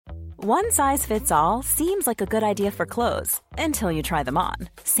One size fits all seems like a good idea for clothes until you try them on.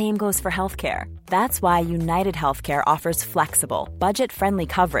 Same goes for healthcare. That's why United Healthcare offers flexible, budget-friendly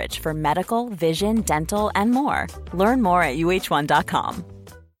coverage for medical, vision, dental, and more. Learn more at uh1.com.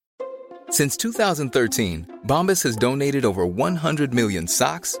 Since 2013, Bombas has donated over 100 million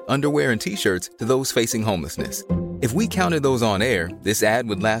socks, underwear, and T-shirts to those facing homelessness. If we counted those on air, this ad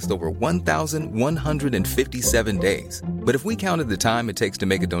would last over 1,157 days. But if we counted the time it takes to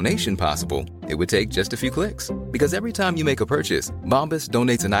make a donation possible, it would take just a few clicks. Because every time you make a purchase, Bombas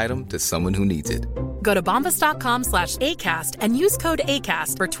donates an item to someone who needs it. Go to bombas.com/ACAST and use code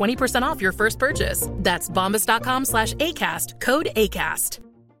ACAST for 20% off your first purchase. That's bombas.com/ACAST, code ACAST.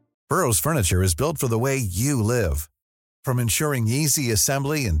 Burrow's furniture is built for the way you live. From ensuring easy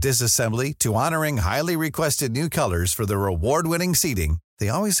assembly and disassembly to honoring highly requested new colors for their award-winning seating, they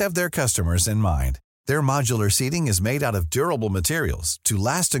always have their customers in mind. Their modular seating is made out of durable materials to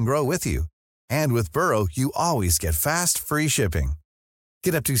last and grow with you. And with Burrow, you always get fast, free shipping.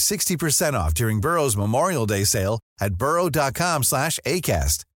 Get up to 60% off during Burrow's Memorial Day sale at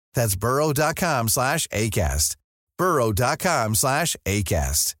burrow.com/ACAST. That's burrow.com/ACAST.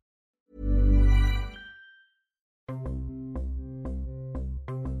 burrow.com/ACAST.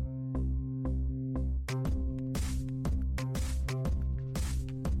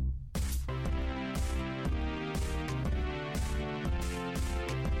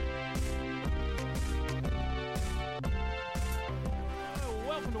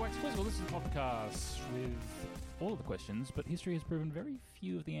 Welcome to Wax Quiz. Well, this is a podcast with all of the questions, but history has proven very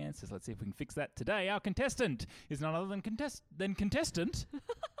few of the answers. Let's see if we can fix that today. Our contestant is none other than contestant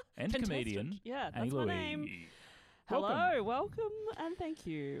and comedian. Yeah, Annie that's my Louey. name. Hello, welcome, and thank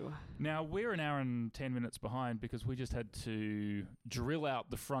you. Now, we're an hour and 10 minutes behind because we just had to drill out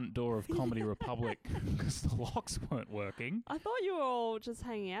the front door of Comedy Republic because the locks weren't working. I thought you were all just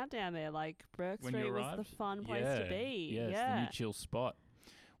hanging out down there, like Burke When Street you was arrived? the fun place to be. Yeah, it's the new chill spot.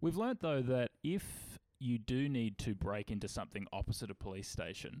 We've learnt, though, that if you do need to break into something opposite a police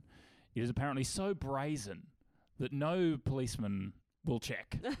station, it is apparently so brazen that no policeman will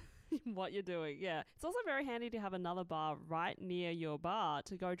check. What you're doing, yeah. It's also very handy to have another bar right near your bar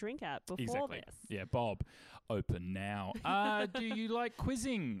to go drink at before this. Yeah, Bob, open now. Do you like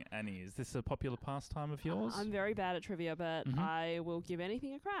quizzing, Annie? Is this a popular pastime of yours? I'm very bad at trivia, but I will give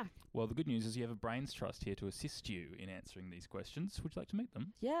anything a crack. Well, the good news is you have a brains trust here to assist you in answering these questions. Would you like to meet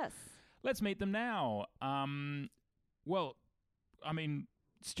them? Yes. Let's meet them now. Well, I mean,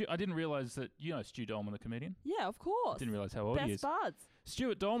 I didn't realise that you know Stu Daulman, the comedian. Yeah, of course. Didn't realise how old he is. Best buds.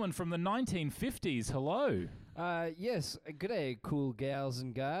 Stuart Daulman from the 1950s. Hello. Yes. Good day, cool gals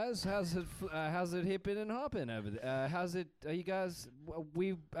and guys. How's it hipping and hopping over there? Are you guys?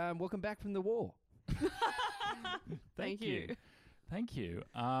 Welcome back from the war. Thank you. Thank you.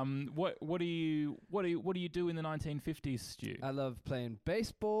 What do you do in the 1950s, Stu? I love playing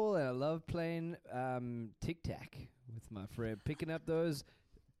baseball and I love playing tic tac with my friend, picking up those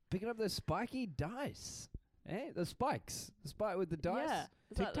spiky dice. Eh? The spikes. The spike with the dice. Yeah.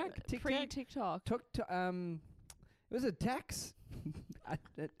 Tic tac. Pre-TikTok. It was a tax.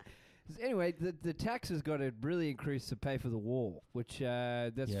 Anyway, the tax has got to really increase to pay for the war, which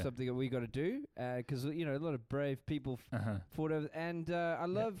that's something that we got to do because a lot of brave people fought over. And I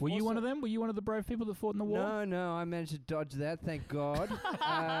love. Were you one of them? Were you one of the brave people that fought in the war? No, I managed to dodge that, thank God.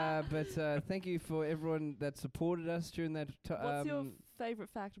 But thank you for everyone that supported us during that time. What's your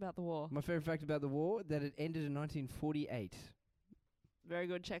favourite fact about the war? My favourite fact about the war that it ended in 1948. Very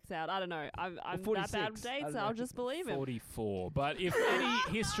good, checks out. I don't know. I'm that 46. bad with dates, I'll just believe him. 44. But if any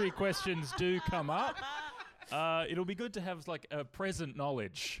history questions do come up, it'll be good to have like a present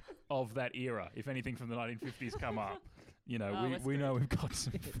knowledge of that era. If anything from the 1950s come up, we know we've got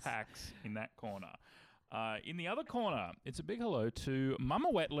some facts in that corner. In the other corner, it's a big hello to Mama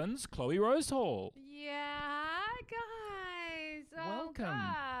Wetlands, Chloe Rosehall. Yeah, guys. Welcome. Oh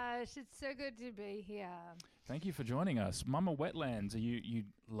gosh, it's so good to be here. Thank you for joining us. Mama Wetlands, you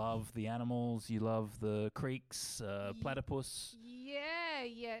love the animals, you love the creeks, platypus?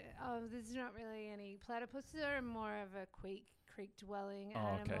 Yeah. Oh, there's not really any platypuses. Are more of a creek-dwelling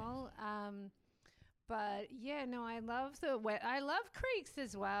animal. Okay. But yeah, no, I love I love creeks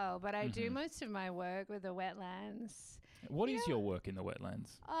as well, but I do most of my work with the wetlands. What is your work in the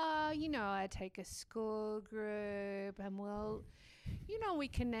wetlands? I take a school group and we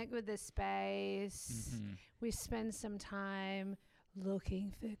connect with the space. Mm-hmm. We spend some time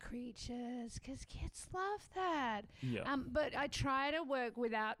looking for creatures because kids love that. Yeah. But I try to work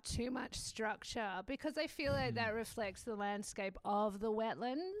without too much structure because I feel like that reflects the landscape of the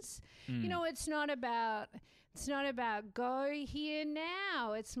wetlands. It's not about It's not about go here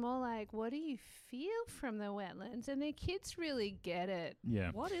now. It's more like, what do you feel from the wetlands? And the kids really get it.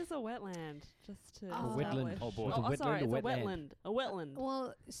 Yeah. What is a wetland? Just to wetland. establish. Oh, boy. Oh, sorry, it's a wetland. wetland. A wetland.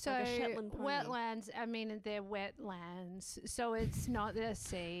 Well, so Like a Shetland pony. wetlands, I mean, they're wetlands. So it's not the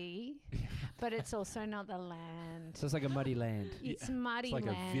sea, but it's also not the land. So it's like a muddy land. It's muddy It's like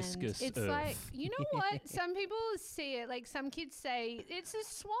land. a viscous It's earth. like, you know what? Some people see it, like some kids say, it's a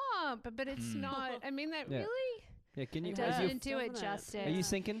swamp, but it's not. I mean, that Yeah. really Yeah, can you? It Are doesn't do it doesn't it? justice. you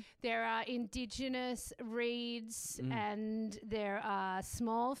sinking? There are indigenous reeds and there are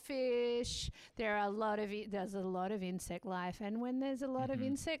small fish. There are there's a lot of insect life. And when there's a lot of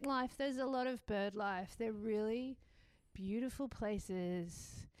insect life, there's a lot of bird life. They're really beautiful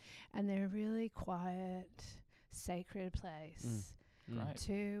places and they're really quiet, sacred place Great.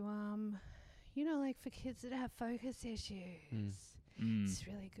 to, like for kids that have focus issues. It's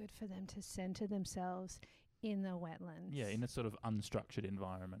really good for them to center themselves in the wetlands. Yeah, in a sort of unstructured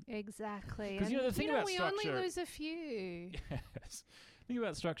environment. Exactly. 'Cause, And the thing about we structure... only lose a few. Yes. The thing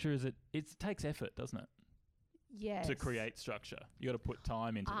about structure is it takes effort, doesn't it? Yes. To create structure. You got to put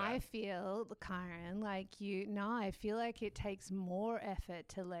time into I that. feel, Karen, like I feel like it takes more effort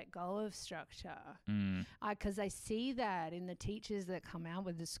to let go of structure. Because I see that in the teachers that come out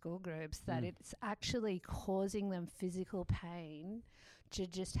with the school groups, that it's actually causing them physical pain to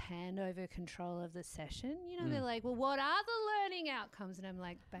just hand over control of the session. They're like, well, what are the learning outcomes? And I'm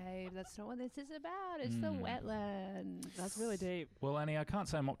like, babe, that's not what this is about. It's the wetlands. That's really deep. Well, Annie, I can't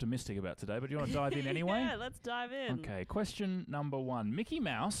say I'm optimistic about today, but do you want to dive in anyway? Yeah, let's dive in. Okay, question number 1. Mickey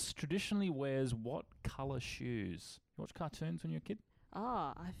Mouse traditionally wears what colour shoes? You watch cartoons when you're a kid?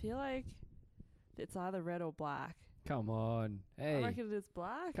 I feel like it's either red or black. Come on, hey. I reckon it's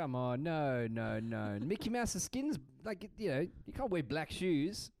black. Come on, no. Mickey Mouse's skin's like, you can't wear black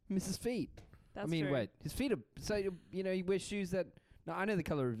shoes. Miss his feet. That's I mean, true. wait, his feet are, so, he wears shoes that, no, I know the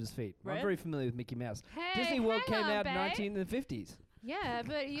colour of his feet. Red? I'm very familiar with Mickey Mouse. Hey, Disney World hang came on, out babe. in the 1950s. Yeah,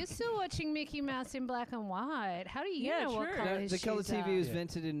 but you're still watching Mickey Mouse in black and white. How do you Yeah, know what true. colour No, his the colour shoes TV are? was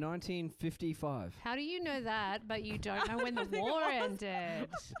invented in 1955. How do you know that, but you don't know when the war ended?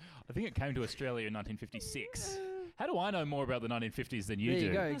 I think it came to Australia in 1956. How do I know more about the 1950s than you There do?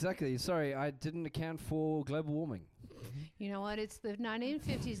 you go, exactly. Sorry, I didn't account for global warming. You know what? It's the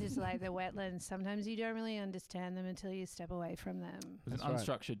 1950s is like the wetlands. Sometimes you don't really understand them until you step away from them. It was an That's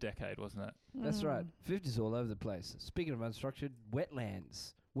right. unstructured decade, wasn't it? That's right. 50s all over the place. Speaking of unstructured,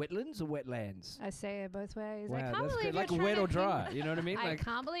 wetlands. Wetlands or wetlands? I say it both ways. I Wow, can't that's believe good. Like a you're wet trying or to dry. You know what I mean? I Like,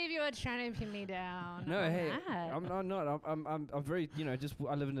 can't believe you are trying to pin me down. no, on hey, that. I'm not. I'm very,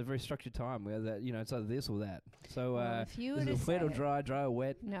 I live in a very structured time where that, it's either this or that. So, Well, if you were is to it wet or say it- dry or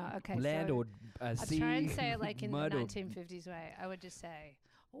wet? No, okay. Land so or sea? I'll try and say it like in the mud or 1950s way. I would just say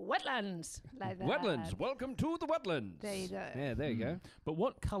wetlands like that. Wetlands. Welcome to the wetlands. There you go. Yeah, there you go. But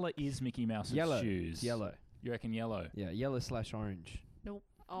what colour is Mickey Mouse's Yellow. shoes? Yellow. You reckon yellow? Yeah, yellow/orange.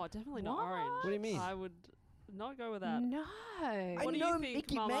 Oh, definitely not What? orange. What do you mean? I would not go with that. No. I What do know you think,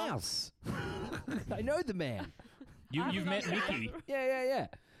 Mickey Mama? Mouse. I know the man. You've met Mickey. Yeah.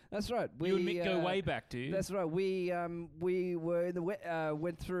 That's right. You and Mick go way back, do you? That's right. We were in the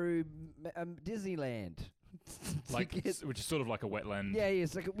went through Disneyland. Like, which is sort of like a wetland. Yeah,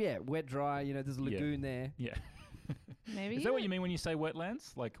 it's like wet, dry. There's a lagoon there. Yeah. Maybe Is that what you mean when you say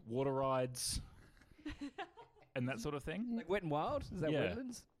wetlands? Like water rides and that sort of thing? Like Wet and Wild. Is that Yeah.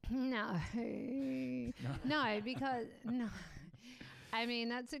 wetlands? No. No, because no. I mean,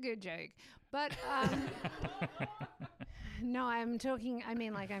 that's a good joke. But no, I'm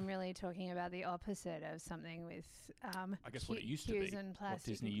really talking about the opposite of something with I guess what it used to hues be. and What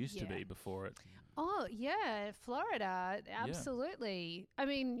plastic. Disney used to Yeah. be before it. Oh, yeah, Florida, absolutely. I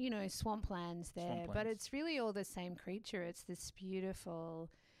mean, swamplands there, but Swamplands. it's really all the same creature. It's this beautiful,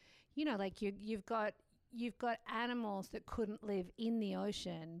 like you've got animals that couldn't live in the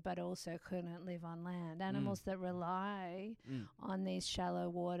ocean but also couldn't live on land. Animals that rely on these shallow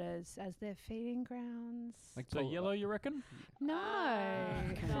waters as their feeding grounds. Like So yellow, you reckon? No.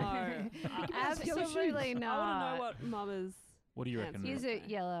 No. Absolutely I not. want to know what Mama's What do you reckon? answer Is it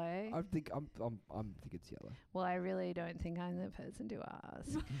yellow? I think it's yellow. Well, I really don't think I'm the person to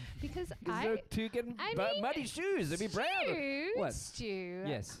ask because Because they're two getting muddy shoes. They'd be brown. What? Stu.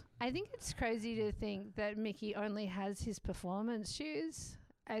 Yes. I think it's crazy to think that Mickey only has his performance shoes.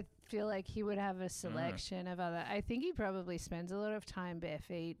 I feel like he would have a selection of other. I think he probably spends a lot of time bare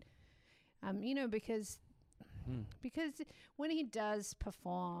feet. Because when he does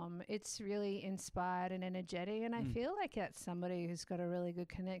perform, it's really inspired and energetic, and I feel like that's somebody who's got a really good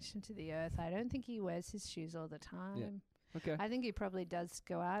connection to the earth. I don't think he wears his shoes all the time. Okay. I think he probably does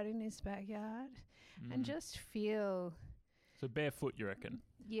go out in his backyard. and just feel. So barefoot, you reckon?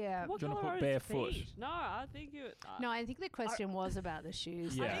 Yeah. What Do you want colour to put are his barefoot? feet? No, I think it. No, I think the question was about the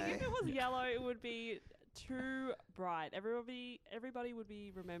shoes. Yeah. I think if though. it was yellow, it would be too bright. Everybody would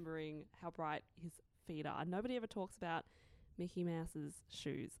be remembering how bright his feet are. Nobody ever talks about Mickey Mouse's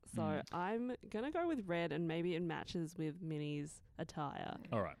shoes. So I'm going to go with red, and maybe it matches with Minnie's attire.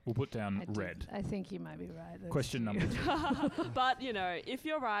 All right, we'll put down red. I think you might be right. Those Question two. number 2. But, if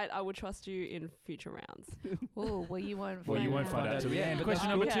you're right, I would trust you in future rounds. Oh, well, you won't. Well, you won't find out till the end. but Question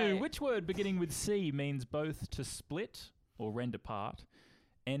that's number okay. 2. Which word beginning with C means both to split or rend apart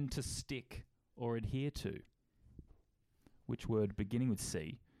and to stick or adhere to? Which word beginning with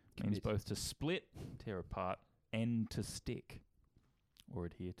C means Commit. both to split, tear apart, and to stick or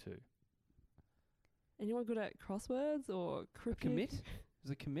adhere to? Anyone good at crosswords or cryptic? Commit?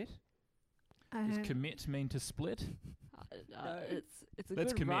 Is it commit? Does commit mean to split? No. It's a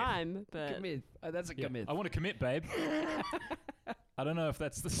Let's good commit. rhyme, but Commit. Oh, that's a Yeah. commit. I want to commit, babe. I don't know if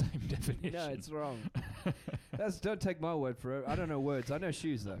that's the same definition. No, it's wrong. Don't take my word for it. I don't know words. I know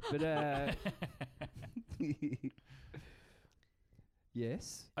shoes though. But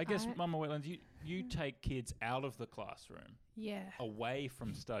yes. I guess, I- Mama Wetlands, you take kids out of the classroom, Yeah. away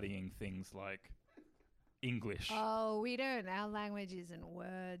from studying things like English. Oh, we don't. Our language isn't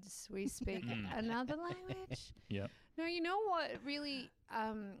words. We speak another language. Yeah. No, you know what really,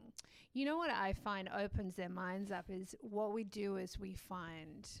 what I find opens their minds up is what we do is we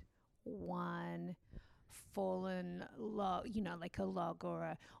find one fallen log, like a log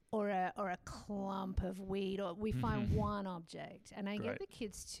or a clump of weed, or we find one object, and I Great. get the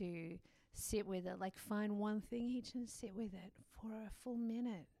kids to sit with it, like find one thing each and sit with it for a full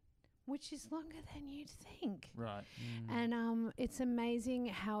minute, which is longer than you'd think. Right. And it's amazing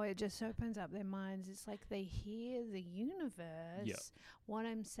how it just opens up their minds. It's like they hear the universe. Yep. What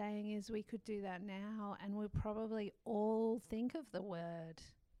I'm saying is we could do that now, and we'll probably all think of the word.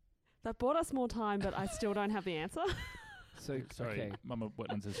 that bought us more time, but I still don't have the answer. So Sorry, okay. Mama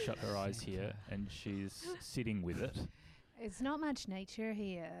Wetlands has shut her eyes here, and she's sitting with it. It's not much nature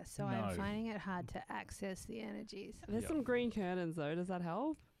here, so No. I'm finding it hard to access the energies. There's Yep. some green curtains, though. Does that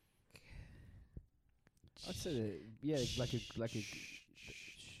help? I'd say that, yeah, like a.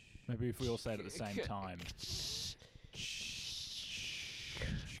 Maybe if we all say it at the same time.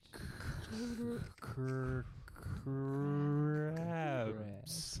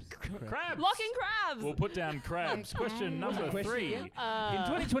 Crabs. Locking crabs! We'll put down crabs. Okay. Question number Question 3. again? In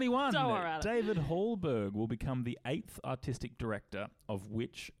 2021, don't worry about it. David Hallberg will become the 8th artistic director of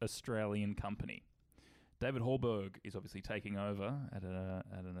which Australian company? David Hallberg is obviously taking over at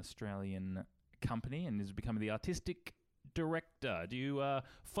an Australian company and is becoming the artistic director. Do you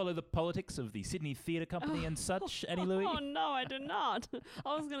follow the politics of the Sydney Theatre Company and such, Annie Louey? Oh, no, I do not.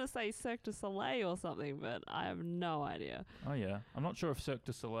 I was going to say Cirque du Soleil or something, but I have no idea. Oh, yeah. I'm not sure if Cirque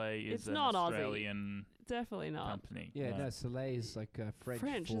du Soleil is It's an not Aussie. Australian Definitely not. company. Yeah, no, Soleil is like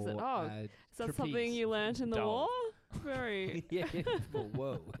French is it? for, Oh, Is that something trapeze. you learnt in the Dull. war? Very. yeah. Well,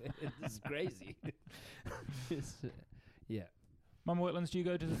 whoa, this is crazy. Yeah. Mama Wetlands, do you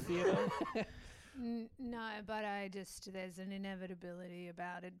go to the theatre? No, but there's an inevitability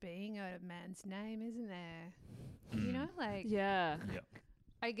about it being a man's name, isn't there? You know, like, Yeah. Yep.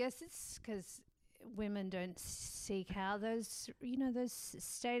 I guess it's because women don't seek out those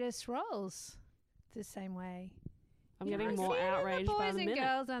status roles the same way. I'm You know, getting I more see it in outraged the boys by the and minute.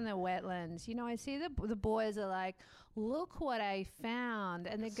 girls on the wetlands. I see the boys are like, look what I found,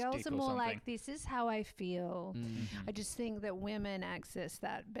 and the girls Stick are or more something. like, this is how I feel. Mm-hmm. I just think that women access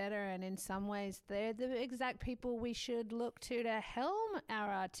that better, and in some ways, they're the exact people we should look to helm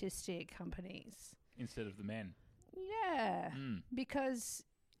our artistic companies. Instead of the men. Yeah, Mm. because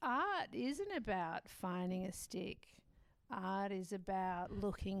art isn't about finding a stick. Art is about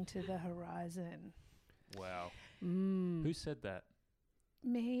looking to the horizon. Wow. Mm. Who said that?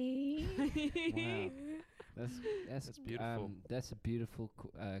 Me. Wow. That's beautiful. That's a beautiful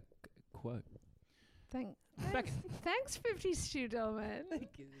quote. Thanks, 50 Stu Daulman.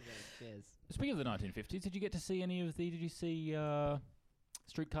 Speaking of the 1950s, did you get to see any of did you see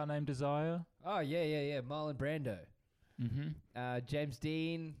Streetcar Named Desire? Oh yeah. Marlon Brando, Mm-hmm. James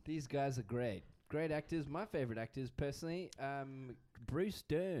Dean. These guys are great. Great actors. My favorite actors, personally, Bruce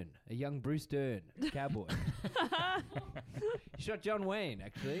Dern, a young Bruce Dern, cowboy. He shot John Wayne.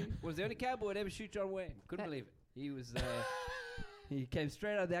 Actually, was the only cowboy to ever shoot John Wayne. Couldn't believe it. He was. He came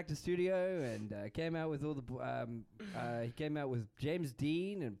straight out of the actor studio and came out with all the. He came out with James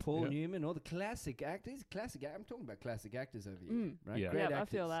Dean and Paul Newman, all the classic actors. I'm talking about classic actors over here, right? Yeah. Great actors. I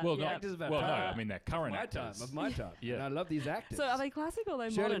feel that. Well, yeah. actors of our no, time. I mean they're current actors. Of my time. Yeah. And I love these actors. So are they classic or are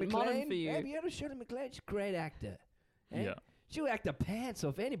they Shirley modern for you? Have you heard of Shirley MacLaine? She's a great actor. Eh? Yeah. She'll act the pants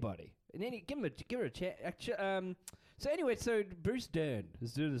off anybody. And then give her a chance. So Bruce Dern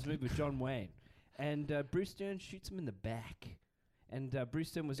is doing this movie with John Wayne. And Bruce Dern shoots him in the back. And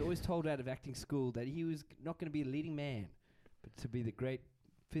Bruce Dern was always told out of acting school that he was not going to be a leading man, but to be the great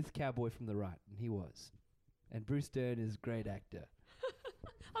fifth cowboy from the right. And he was. And Bruce Dern is a great actor.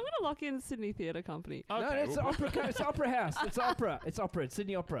 I'm going to lock in Sydney Theatre Company. Okay. No, it's Opera House. It's opera. It's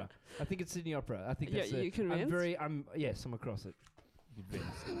Sydney Opera. I think it's Sydney Opera. I think that's you convinced? I'm across it.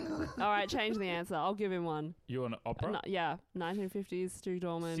 All right, change the answer. I'll give him one. You want an opera? 1950s, Stu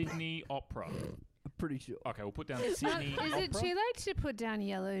Daulman. Sydney Opera. I'm pretty sure. Okay, we'll put down Sydney Is Opera. it too late to put down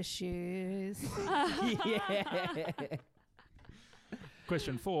Yellow Shoes? Yeah.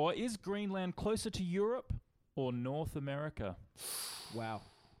 Question 4. Is Greenland closer to Europe or North America? Wow.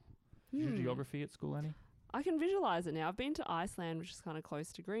 Did you do geography at school, Annie? I can visualize it now. I've been to Iceland, which is kind of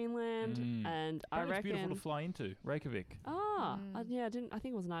close to Greenland, and I reckon it's beautiful to fly into Reykjavik. I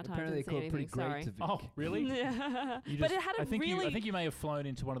think it was nighttime. Apparently Didn't they see call it anything. pretty great Sorry. to Vic. Oh, really? Yeah, You but just- it had a I think really. I think you may have flown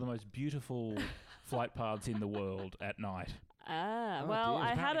into one of the most beautiful flight paths in the world at night. well, dear. I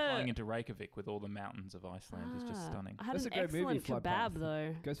had Apparently flying a. into Reykjavik with all the mountains of Iceland is just stunning. I had That's an a great movie, excellent Flight kebab Path.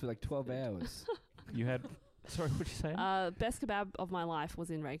 though. Goes for like 12 hours. You had... Sorry, what did you say? Best kebab of my life was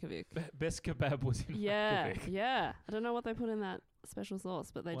in Reykjavik. Best kebab was in Reykjavik. Yeah. I don't know what they put in that special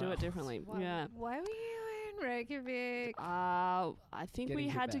sauce, but they do Wow. it differently. Yeah. Why were you in Reykjavik? I think Getting we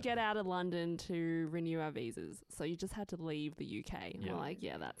had to kebab. get out of London to renew our visas, so you just had to leave the UK. And Yeah. we're like,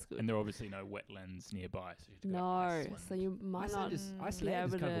 yeah, that's good. And there are obviously no wetlands nearby, so you have to go to No, Iceland. so you might not Iceland be is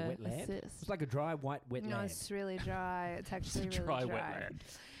able kind of a to wetland. assist. It's like a dry white wetland. No, it's really dry. It's actually It's a really dry wetland.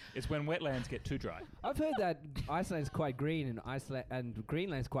 It's when wetlands get too dry. I've heard that Iceland's quite green and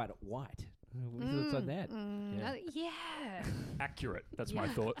Greenland's quite white. What are your thoughts on that? Yeah. Yeah. Accurate. That's my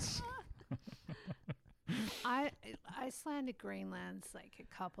thoughts. Iceland to Greenland's like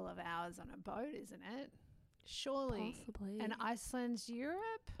a couple of hours on a boat, isn't it? Surely. Possibly. And Iceland's Europe?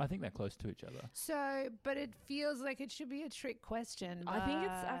 I think they're close to each other. So, but it feels like it should be a trick question. I think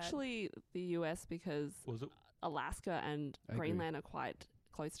it's but- actually the US because Was it? Alaska and I agree. Greenland are quite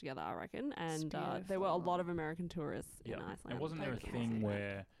close together, I reckon. And there were a beautiful. lot of American tourists in Yeah. Iceland. And wasn't there a They thing came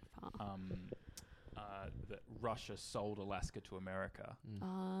where far. that Russia sold Alaska to America,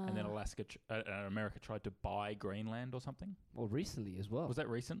 Ah. and then America tried to buy Greenland or something? Well, recently as well. Was that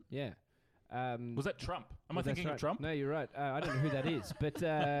recent? Yeah. Was that Trump? Am I Well, that's thinking right. of Trump? No, you're right. I don't know who that is. But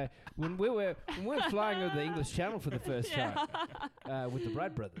when we were flying over the English Channel for the first time with the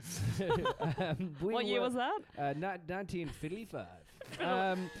Wright brothers. What year was that? 1955.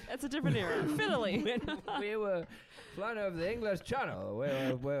 It's a different era. Fiddly. When we were flying over the English Channel,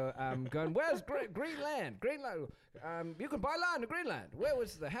 we're going, where's Greenland? Greenland. You can buy land in Greenland. Where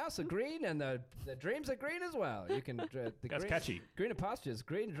was the house of green and the dreams are green as well? You can. The That's green, catchy. Greener pastures,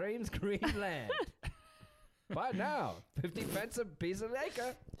 green dreams, green land. Buy now, 50 pence a piece of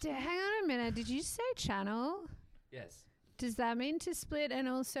acre. Hang on a minute. Did you say channel? Yes. Does that mean to split and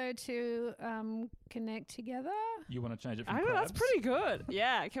also to connect together? You want to change it from I know that's crabs? pretty good.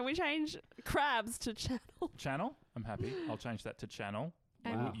 Yeah. Can we change crabs to channel? Channel? I'm happy. I'll change that to channel.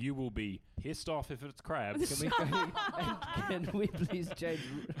 Wow. You will be pissed off if it's crabs. Can we please change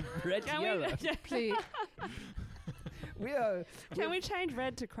red to Can yellow? we? Please. We are. Can we change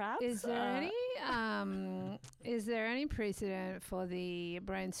red to crabs? Is there any precedent for the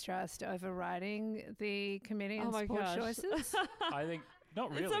Brains Trust overriding the Committee on my Sport gosh. Choices? I think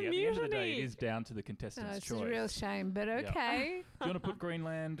not really. It's a At the end of the day, mutiny. it is down to the Oh, contestant's it's choice. a real shame, but Yeah. okay. Do you want to put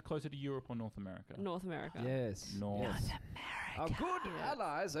Greenland closer to Europe or North America? North America. Yes. North. Yes. Our good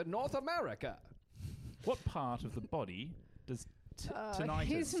allies in North America. What part of the body does Oh,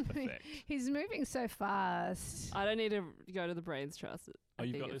 tinnitus affect? He's moving so fast. I don't need to go to the Brains Trust. Oh, I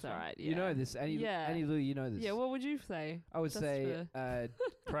you've think got it's this all one? right. You know this, Annie. Yeah. Annie Lou, you know this. Yeah. What would you say? I would Just say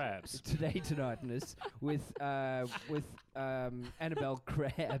Crabs. today tonightness with Annabelle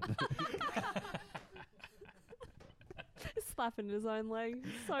Crab. Slapping his own leg.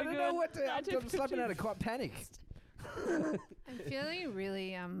 So I don't good. know what to. I'm 1950s. slapping out of quite panic. I'm feeling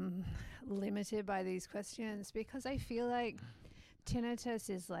really limited by these questions because I feel like tinnitus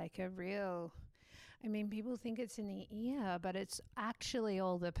is like a real. I mean, people think it's in the ear, but it's actually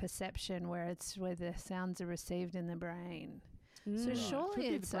all the perception where the sounds are received in the brain. So Could surely be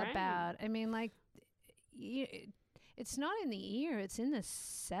the it's brain. about. I mean, like, It's not in the ear, it's in the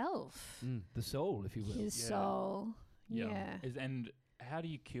self. The soul, if you will. His soul. Yeah. And how do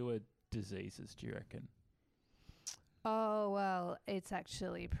you cure diseases, do you reckon? Oh, well, it's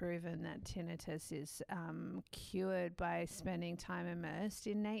actually proven that tinnitus is cured by spending time immersed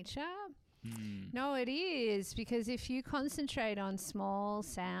in nature. No, it is, because if you concentrate on small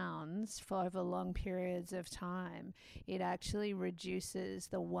sounds for over long periods of time, it actually reduces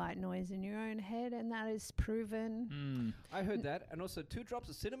the white noise in your own head, and that is proven. I heard that, and also 2 drops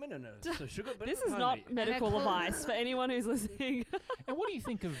of cinnamon and some sugar. But This is not medical advice for anyone who's listening. And what do you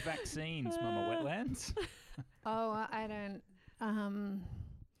think of vaccines, Mama Wetlands? Oh, I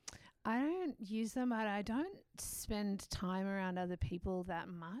don't use them, but I don't spend time around other people that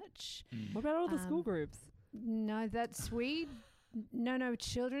much. What about all the school groups? No, No,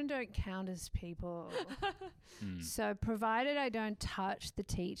 children don't count as people. So provided I don't touch the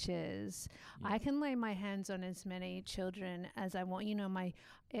teachers, I can lay my hands on as many children as I want. You know,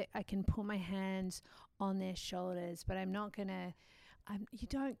 I can put my hands on their shoulders, but I'm not going to, you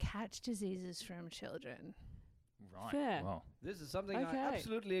don't catch diseases from children. Right. Fair. Well, this is something I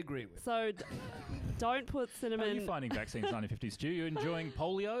absolutely agree with. So don't put cinnamon... How are you finding vaccines 1950s? Stu, you enjoying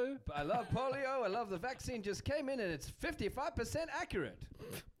polio? I love polio. I love the vaccine just came in and it's 55% accurate.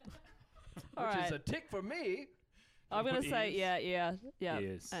 Which is a tick for me. I'm going to say, yeah.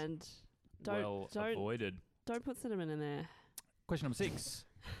 Yes. And don't avoided. Don't put cinnamon in there. Question number 6.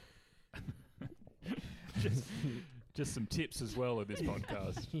 Just some tips as well in this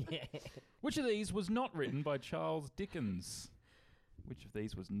podcast. Which of these was not written by Charles Dickens? Which of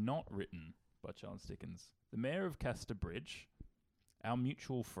these was not written by Charles Dickens? The Mayor of Casterbridge, Our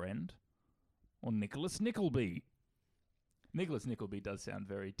Mutual Friend, or Nicholas Nickleby? Nicholas Nickleby does sound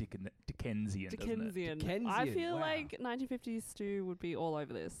very Dickensian, doesn't it? Dickensian. I feel like 1950s Stu would be all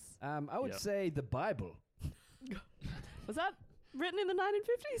over this. I would say the Bible. Was that written in the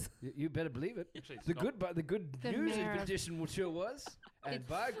 1950s? You better believe it. Actually, the good news edition sure was. And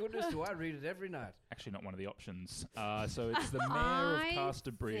by goodness, do I read it every night. Actually, not one of the options. So it's the Mayor of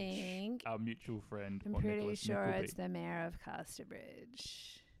Casterbridge, Our Mutual Friend, I'm or pretty Nicholas sure Nickleby. it's the Mayor of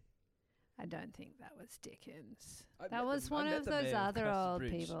Casterbridge. I don't think that was Dickens. That was one of those other old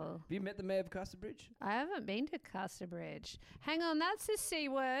people. Have you met the Mayor of Casterbridge? I haven't been to Casterbridge. Hang on, that's a C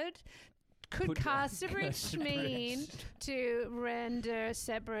word. Could Casterbridge mean to render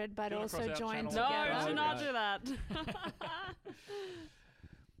separate but also join together? No, do not do that.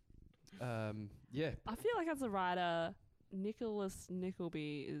 Yeah. I feel like as a writer, Nicholas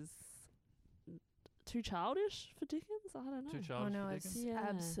Nickleby is too childish for Dickens. I don't know. Too childish for Dickens? It's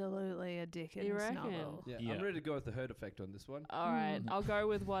absolutely a Dickens You reckon? novel. Yeah, I'm ready to go with the herd effect on this one. All right, I'll go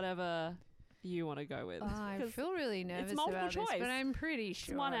with whatever you want to go with. I feel really nervous about this, but I'm pretty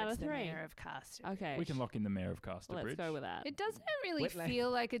sure one out of the 3. Mayor of Casterbridge. Okay. We can lock in the Mayor of Casterbridge. Let's go with that. It doesn't really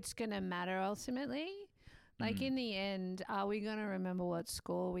feel like it's going to matter ultimately. Like in the end, are we going to remember what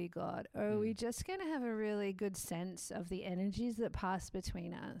score we got? Or are we just going to have a really good sense of the energies that pass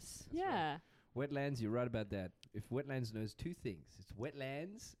between us? Yeah. Wetlands, you're right about that. If Wetlands knows 2 things, it's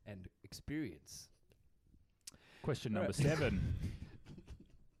wetlands and experience. Question number 7.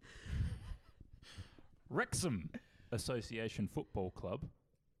 Wrexham Association Football Club,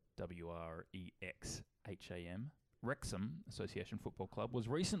 WREXHAM, Wrexham Association Football Club was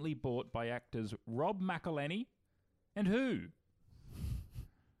recently bought by actors Rob McElhenney and who?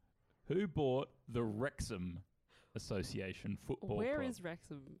 Who bought the Wrexham Association Football Club? Where is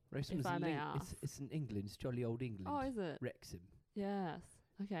Wrexham? Wrexham if I may ask. It's in England. It's jolly old England. Oh, is it? Wrexham. Yes.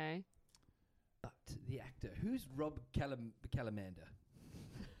 Okay. But the actor, who's Rob Calamander?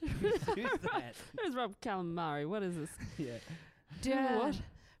 Who's that? Who's Rob Calamari? What is this? Dad.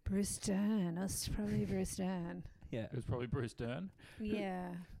 Bruce Dern. It's probably Bruce Dern. Yeah. It was probably Bruce Dern.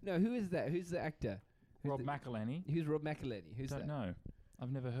 Yeah. No, who is that? Who's the actor? Rob McElhenney. Who's Rob McElhenney? Who's that? Don't know.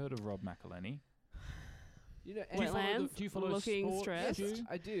 I've never heard of Rob McElhenney. You know, Wetlands, do you follow looking sport? stressed. Yes,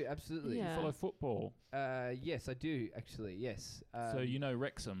 I do, absolutely. Yeah. You follow football? Yes, I do, actually, yes. So you know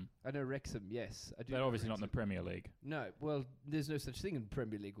Wrexham? I know Wrexham, yes. I do. They're know obviously not in the Wrexham. Premier League. No, well, there's no such thing in the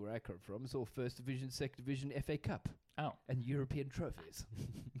Premier League where I come from. It's all First Division, Second Division, FA Cup. Oh. And European trophies.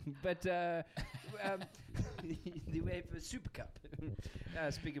 But the UEFA Super Cup,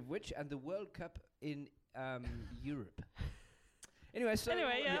 speaking of which, and the World Cup in Europe. Anyway, so...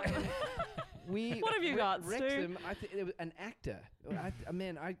 yeah. What have you got, Stu? Wrexham, I think it was an actor. Could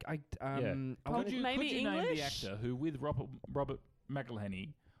you Maybe name the English? actor who, with Robert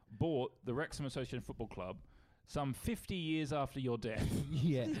McElhenney, bought the Wrexham Association Football Club some 50 years after your death.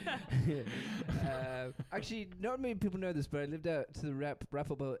 Yeah. Actually, not many people know this, but I lived out to the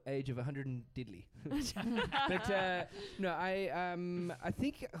raffable age of 100 and diddly. But no, I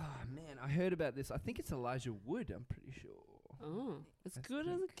think. Oh man, I heard about this. I think it's Elijah Wood. I'm pretty sure. Oh, as good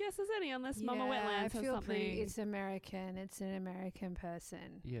as a guess as any, unless Mama Wetlands I has feel something. it's American. It's an American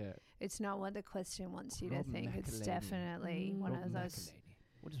person. Yeah. It's not what the question wants you Rob to think. It's McElhenney. definitely one Rob of those. McElhenney.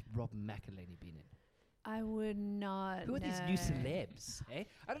 What has Rob McElhenney been in? I would not. Who are these new celebs? Eh?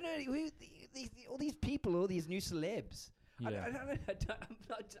 I don't know. All these people, all these new celebs. Yeah.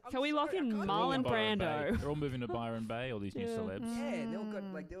 Can we lock in Marlon Brando? They're all moving to Byron Bay, all these new celebs. Yeah, and they'll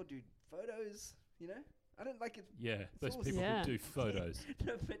got they'll do photos. You know, I don't like it. Yeah, those awesome. people Yeah. who do photos.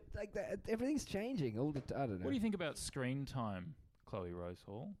 No, but like that, everything's changing all the time. I don't know. What do you think about screen time, Chloe Rose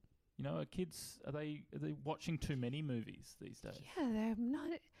Hall? You know, are they watching too many movies these days? Yeah, they're not.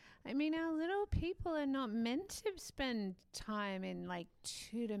 I mean, our little people are not meant to spend time in like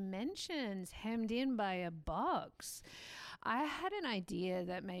 2 dimensions, hemmed in by a box. I had an idea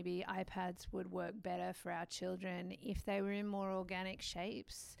that maybe iPads would work better for our children if they were in more organic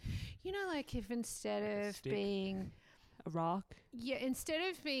shapes. You know, like if instead of being A rock. Yeah, instead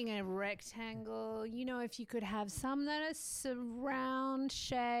of being a rectangle, you know, if you could have some that are round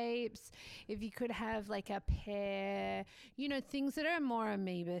shapes, if you could have like a pear, you know, things that are more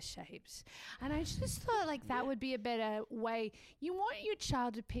amoeba shapes. And I just thought like that would be a better way. You want your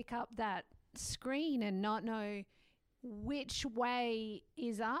child to pick up that screen and not know which way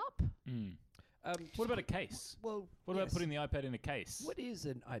is up. Mm. What about a case? Well, what about putting the iPad in a case? What is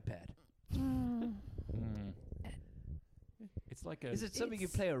an iPad? It's like a. Is it something you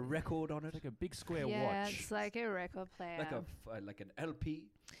play a record on it? Like a big square watch. Yeah, it's like a record player. Like like an LP.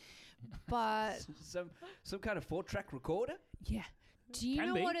 But some kind of 4-track recorder. yeah. Do you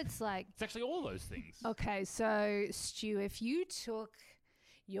know what it's like? It's actually all those things. Okay, so Stu, if you took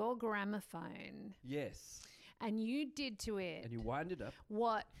your gramophone Yes. and you did to it And you wind it up.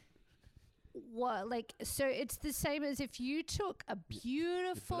 what like, so it's the same as if you took a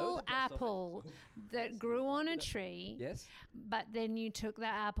beautiful the dust off it. apple that grew on a tree, Yes. but then you took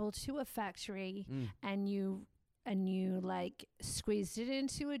that apple to a factory and you like squeezed it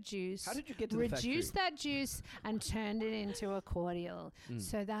into a juice. How did you get to the factory? Reduced that juice and turned it into a cordial.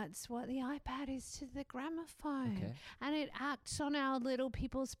 So that's what the iPad is to the gramophone. Okay. And it acts on our little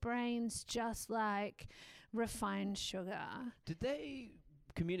people's brains just like refined sugar. Did they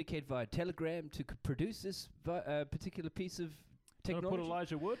communicate via telegram to produce this particular piece of Can I technology? put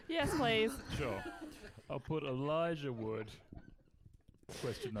Elijah Wood? Yes, please. Sure. I'll put Elijah Wood.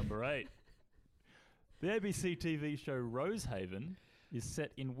 Question number 8. The ABC TV show Rosehaven is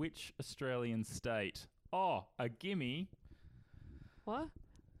set in which Australian state? Oh, a gimme. What?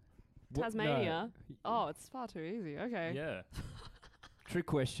 What? Tasmania? No. Oh, it's far too easy. Okay. Yeah. Trick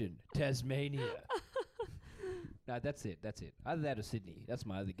question. Tasmania. No, that's it. Either that or Sydney. That's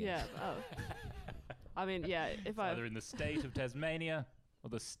my other guess. Yeah. Oh. I mean, yeah. If It's I either in the state of Tasmania or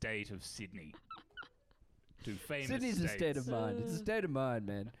the state of Sydney. Two famous Sydney's states. a state of mind. It's a state of mind,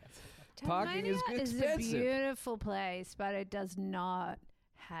 man. Parking is Tasmania is a expensive. beautiful place, but it does not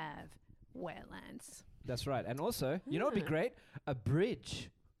have wetlands. That's right. And also, you know what would be great? A bridge.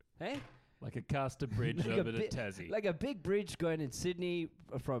 Hey? Like a caster bridge Like a over to bit- Tassie. Like a big bridge going in Sydney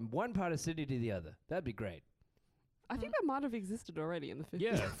from one part of Sydney to the other. That'd be great. I think that might have existed already in the 50s.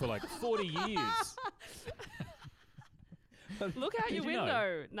 yeah, for like 40 years. Look out Did your you know?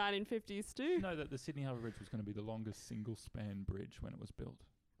 window, 1950s, Stu. You know that the Sydney Harbour Bridge was going to be the longest single-span bridge when it was built.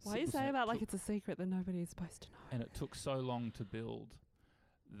 Why are you saying that like it's a secret that nobody is supposed to know? And it took so long to build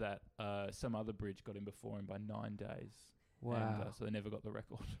that some other bridge got in before him by 9 days. Wow. And, so they never got the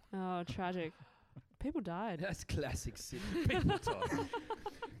record. Oh, tragic. People died. That's classic Sydney. People died.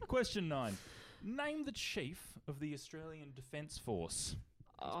 Question 9. Name the chief of the Australian Defence Force.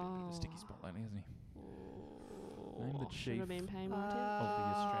 He's been a bit of a sticky spot lately, hasn't he? Name the Should chief have been paying more of attention.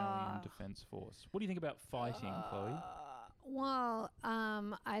 the Australian Defence Force. What do you think about fighting, Chloe? Well,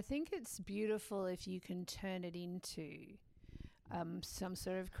 I think it's beautiful if you can turn it into some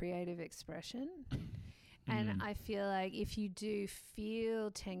sort of creative expression. And I feel like if you do feel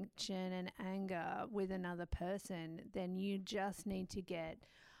tension and anger with another person, then you just need to get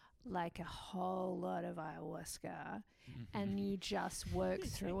like a whole lot of ayahuasca and you just work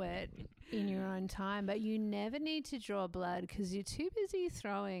through it in your own time. But you never need to draw blood because you're too busy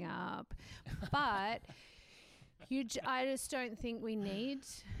throwing up. But I just don't think we need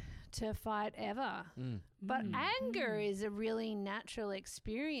to fight ever. But anger is a really natural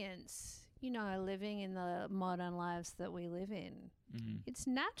experience, you know, living in the modern lives that we live in. It's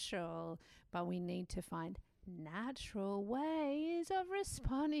natural, but we need to find natural ways of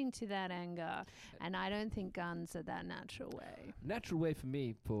responding to that anger. And I don't think guns are that natural way. Natural way for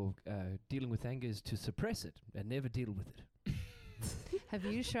me for dealing with anger is to suppress it and never deal with it. Have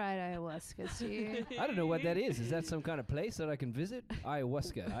you tried ayahuasca, Stu? I don't know what that is. Is that some kind of place that I can visit?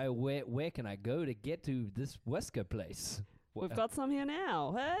 Ayahuasca. Where can I go to get to this Huasca place? We've got some here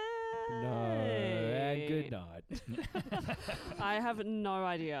now. Hey! No, and good night. I have no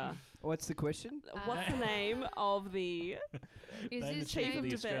idea. What's the question? What's the name of the... Is Name the his chief of name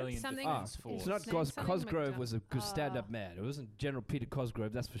the Australian something? Defence It's Force. not Name something Cosgrove was a good Oh. stand-up man. It wasn't General Peter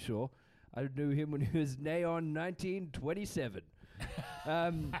Cosgrove, that's for sure. I knew him when he was Neon 1927.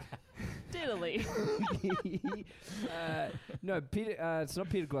 Diddly. No, Peter. It's not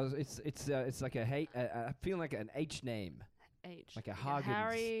Peter Cosgrove. It's like I feel like an H name, H. like a Yeah, Hargans,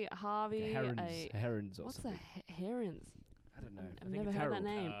 Harry, Harvey, Herons or what's something. the Herons? I don't know. I've I think never it's heard that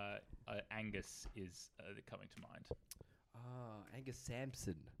Harold. name. Angus is coming to mind. Oh, Angus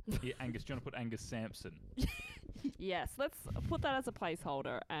Sampson. Yeah, Angus. Do you want to put Angus Sampson? Yes, let's put that as a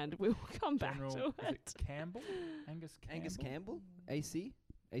placeholder and we'll come back General, to is it. it Campbell? Angus Campbell? Angus Campbell, AC,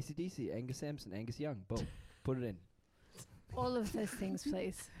 ACDC, Angus Sampson, Angus Young. Boom. Put it in. All of those things,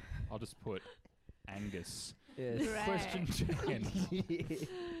 please. I'll just put Angus. Yes. Right. Question 10.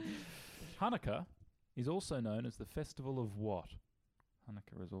 Hanukkah is also known as the festival of what?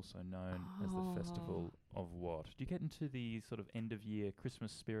 Hanukkah is also known as the festival of what? Do you get into the sort of end of year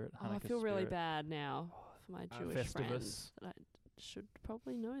Christmas spirit? Oh, I Hanukkah feel really spirit? bad now for my Jewish Festivus. friends. That I should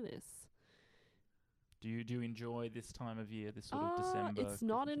probably know this. Do you enjoy this time of year, this sort of December? It's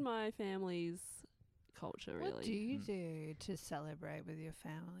not Christmas? in my family's culture, really. What do you do to celebrate with your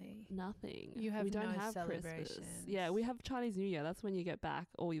family? Nothing. You have we don't no have Christmas. celebrations. Yeah, we have Chinese New Year. That's when you get back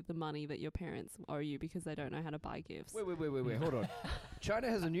all the money that your parents owe you because they don't know how to buy gifts. Wait. Hold on. China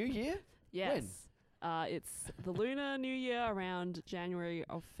has a new year? Yes. It's the Lunar New Year around January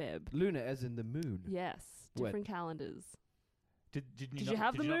or Feb. Lunar as in the moon. Yes, When? different calendars. Did you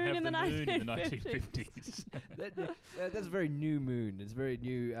have the moon in the 1950s? That's a very new moon. It's very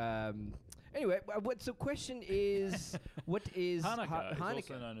new. Anyway, so question is, what is Hanukkah is Hanukkah?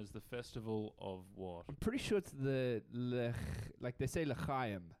 also known as the festival of what? I'm pretty sure it's the like they say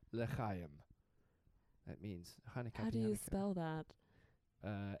L'chaim. L'chaim. That means Hanukkah. How do you spell that?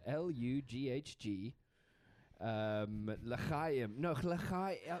 Lughg. L'chaim. No,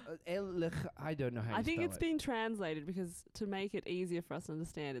 L'chaim. I don't know how. I think spell it's been translated because to make it easier for us to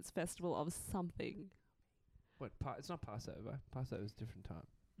understand, it's festival of something. What? It's not Passover. Passover is a different time.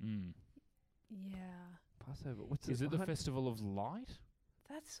 Mm. Yeah. Passover. What's Is it the Hun- festival of light?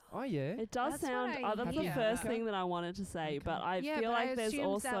 That's Oh yeah. It does That's what sound. I That's the hear. first Okay. thing that I wanted to say, but I yeah, feel but like I there's assumed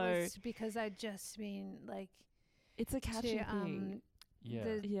also that was because I'd just been like it's a catchy to thing. Yeah.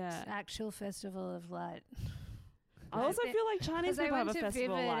 the Yeah. actual festival of light. I also feel like Chinese 'Cause I people have a went to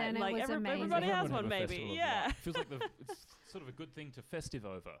festival Vivid like and it was amazing. everybody has Everyone one, have a maybe. festival of Yeah. light. Feels like it's sort of a good thing to festive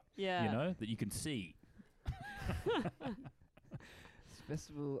over. Yeah. You know, that you can see.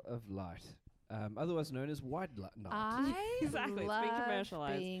 Festival of Light, otherwise known as White Night. I Exactly, it's being love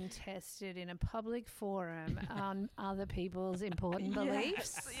commercialised. being tested in a public forum on other people's important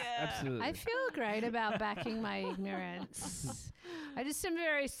beliefs. Yeah. Absolutely. I feel great about backing my ignorance. I just am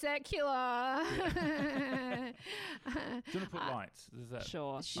very secular. Do you want to put lights? Is that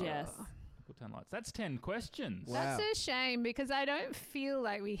Sure. Sure. Yes. put 10 lights? That's 10 questions. Wow. That's a shame because I don't feel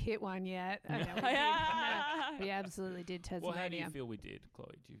like we hit one yet. I know we, did. No, we absolutely did Well, how do you Tasmania. feel we did, Chloe?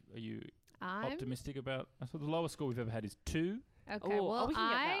 Are you I'm optimistic about? I thought the lowest score we've ever had is 2. okay. Ooh, Well, we can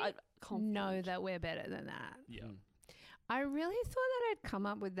get I that. Confident. know that we're better than that. Yeah. I really thought that I'd come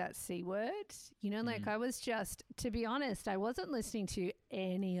up with that C word. You know, like I was just, to be honest, I wasn't listening to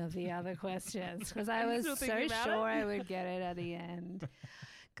any of the other questions because I was Still so thinking about sure it? I would get it at the end.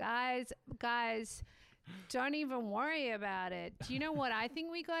 Guys, don't even worry about it. Do you know what I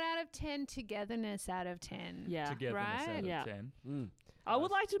think we got out of 10? Togetherness out of 10. Yeah. Togetherness right? out of Yeah. 10. Mm. I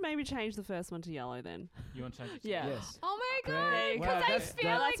would like to maybe change the first one to yellow then. You want to change it? to Yeah. yellow? Yes. Oh my There God. you go. Because I that's- feel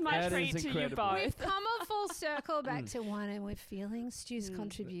that- like that's my that treat is to you incredible. we've both. come a full circle back to one and we're feeling Stu's Mm.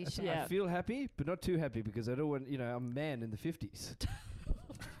 contribution. Yeah. I feel happy, but not too happy because I don't want, I'm a man in the 50s.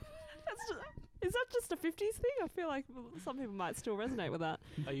 Is that just a 50s thing? I feel like some people might still resonate with that.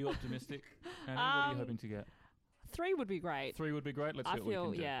 Are you optimistic? Annie, what are you hoping to get? 3 would be great. 3 would be great. Let's see what we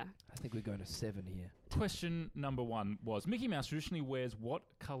can do. Yeah. I think we're going to 7 here. Question number 1 was, Mickey Mouse traditionally wears what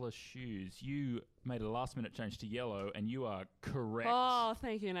colour shoes? You made a last-minute change to yellow, and you are correct. Oh,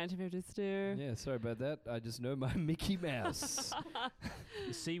 thank you, 1950s, Stu. Yeah, sorry about that. I just know my Mickey Mouse.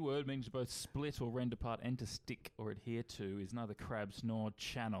 The C word means to both split or rend apart and to stick or adhere to is neither crabs nor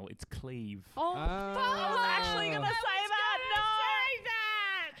channel. It's cleave. Oh, I was actually going to say that. No.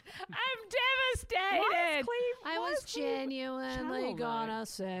 I'm devastated. Why is cleave? I why was is cleave genuinely channel, gonna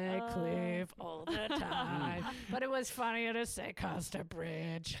say Oh. Cleve all the time, but it was funnier to say Costa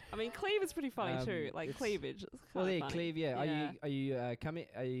Bridge. I mean, cleave is pretty funny too. Like it's- cleavage. It's Well, kinda yeah, funny. cleave. Yeah. Yeah. Are you coming?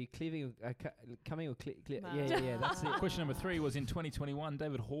 Are you cleaving? Coming or yeah. That's it. Question number 3 was, in 2021,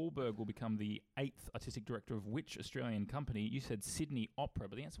 David Hallberg will become the 8th artistic director of which Australian company? You said Sydney Opera,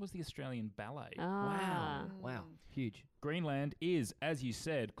 but the answer was the Australian Ballet. Ah. Wow. Huge. Greenland is, as you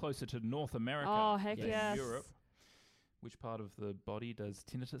said, closer to North America Oh, heck than yes. Europe. Which part of the body does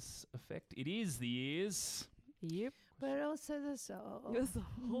tinnitus affect? It is the ears. Yep. But also the soul. The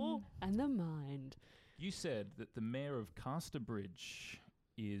soul and the mind. You said that The Mayor of Casterbridge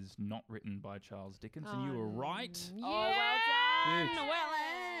is not written by Charles Dickens, and you were right. Yeah. Oh, well done. Huge.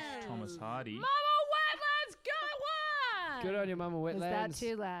 Wetlands. Thomas Hardy. Mama Wetlands got one! Good on you, Mama Wetlands. Was that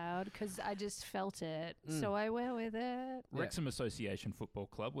too loud? Because I just felt it. So I went with it. Yeah. Wrexham Association Football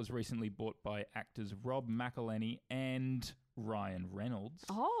Club was recently bought by actors Rob McElhenney and Ryan Reynolds.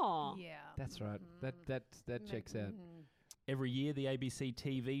 Oh. Yeah. That's right. That checks out. Every year, the ABC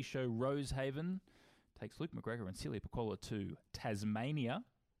TV show Rosehaven takes Luke McGregor and Celia Pacquola to Tasmania.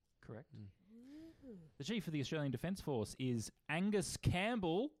 Correct. The chief of the Australian Defence Force is Angus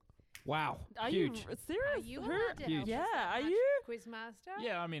Campbell. Wow. Are Huge. you serious? Are you Who- allowed to help Yeah, us that are much, you? Quizmaster?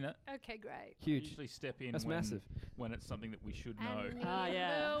 Yeah, I mean, Okay, great. I Huge. usually step in That's when, massive. when it's something that we should know. And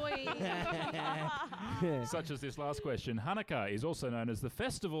yeah. Louey. Such as this last question. Hanukkah is also known as the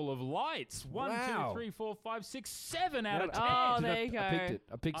Festival of Lights. 1, Wow. 2, 3, 4, 5, 6, 7 out of 10. Oh, Did there you I picked go. it.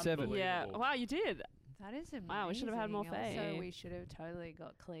 I picked 7. Unbelievable. Yeah. Wow, you did. That is amazing. Wow, we should have had more Also, faith. we should have totally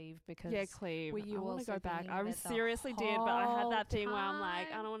got Cleve because Yeah, cleave. were you I want to also go back. thinking I of it the seriously did, but I had that whole thing where I'm like,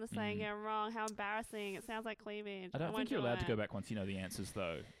 I time? don't want to say it wrong. How embarrassing. It sounds like cleavage. I don't won't think you're do allowed to it. go back once you know the answers,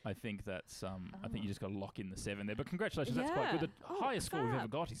 though. I think that's. I think you just got to lock in the 7 there. But congratulations, that's quite good. Yeah. The Oh, highest score we've ever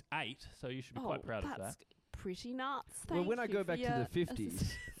fab. got is 8, so you should be quite proud of that. That's pretty nuts. Well, Thank when I you go for back to your the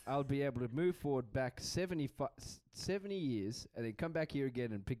 50s, I'll be able to move forward back 70 years and then come back here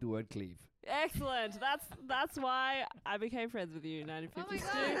again and pick the word cleave. Excellent. That's why I became friends with you, 1950s. Oh my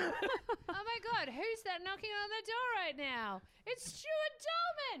god! Oh my god! Who's that knocking on the door right now? It's Stuart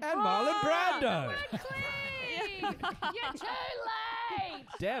Daulman. And Marlon Brando. Word Cleve! You're too late.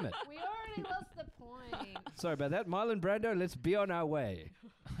 Damn it. We already lost the point. Sorry about that. Marlon Brando, let's be on our way.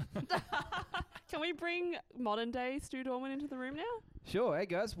 Can we bring modern day Stu Daulman into the room now? Sure. Hey,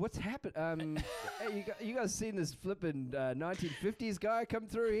 guys, what's happened? Hey, you guys seen this flippin' 1950s guy come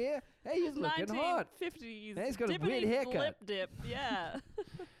through here? Hey, he's looking hot. 1950s. Hey, he's got a dippity weird haircut. Lip dip. Yeah.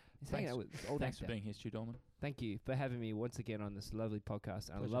 He's hanging out with this old Thanks for actor. being here, Stu Daulman. Thank you for having me once again on this lovely podcast.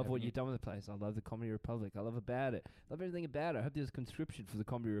 I Pleasure love what having you. you've done with the place. I love the Comedy Republic. I love about it. I love everything about it. I hope there's a conscription for the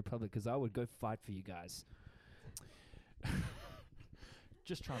Comedy Republic because I would go fight for you guys.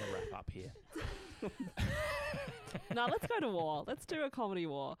 Just trying to wrap up here. No, let's go to war. Let's do a comedy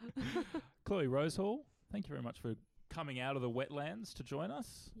war. Chloe Rosehall, thank you very much for coming out of the wetlands to join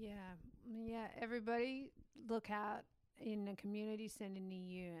us. Yeah. Everybody, look out in a community centre near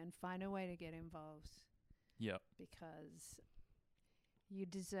you and find a way to get involved Yeah. because you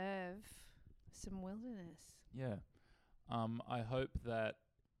deserve some wilderness. Yeah. I hope that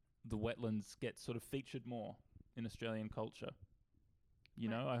the wetlands get sort of featured more in Australian culture. You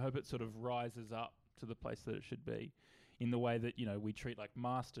know, I hope it sort of rises up to the place that it should be in the way that, you know, we treat like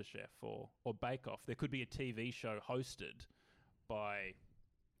MasterChef or Bake Off. There could be a TV show hosted by,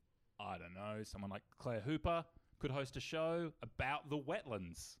 I don't know, someone like Claire Hooper could host a show about the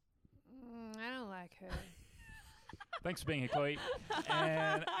wetlands. I don't like her. Thanks for being here, Chloe.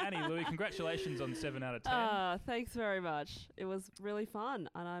 And Annie, Louie, congratulations on 7 out of 10. Thanks very much. It was really fun,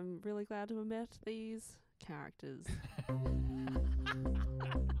 and I'm really glad to have met these characters.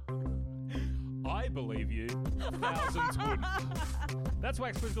 I believe you. Thousands wouldn't. That's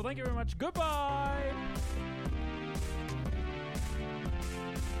Wax Crystal. Thank you very much. Goodbye.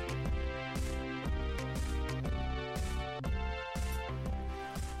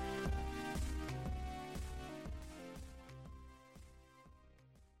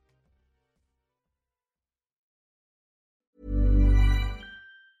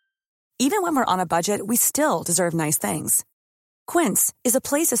 Even when we're on a budget, we still deserve nice things. Quince is a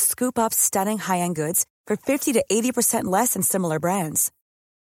place to scoop up stunning high-end goods for 50 to 80% less than similar brands.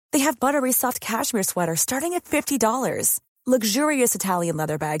 They have buttery soft cashmere sweaters starting at $50, luxurious Italian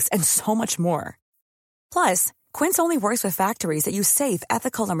leather bags, and so much more. Plus, Quince only works with factories that use safe,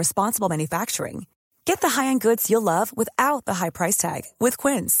 ethical, and responsible manufacturing. Get the high-end goods you'll love without the high price tag with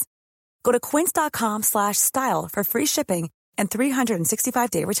Quince. Go to quince.com/style for free shipping and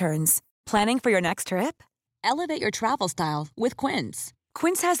 365-day returns. Planning for your next trip? Elevate your travel style with Quince.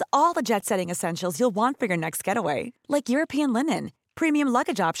 Quince has all the jet-setting essentials you'll want for your next getaway, like European linen, premium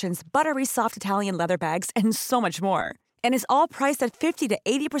luggage options, buttery soft Italian leather bags, and so much more. And is all priced at 50 to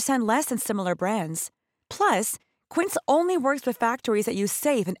 80% less than similar brands. Plus, Quince only works with factories that use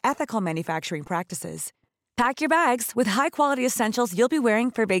safe and ethical manufacturing practices. Pack your bags with high-quality essentials you'll be wearing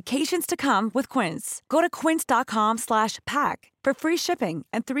for vacations to come with Quince. Go to quince.com/pack for free shipping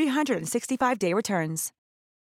and 365-day returns.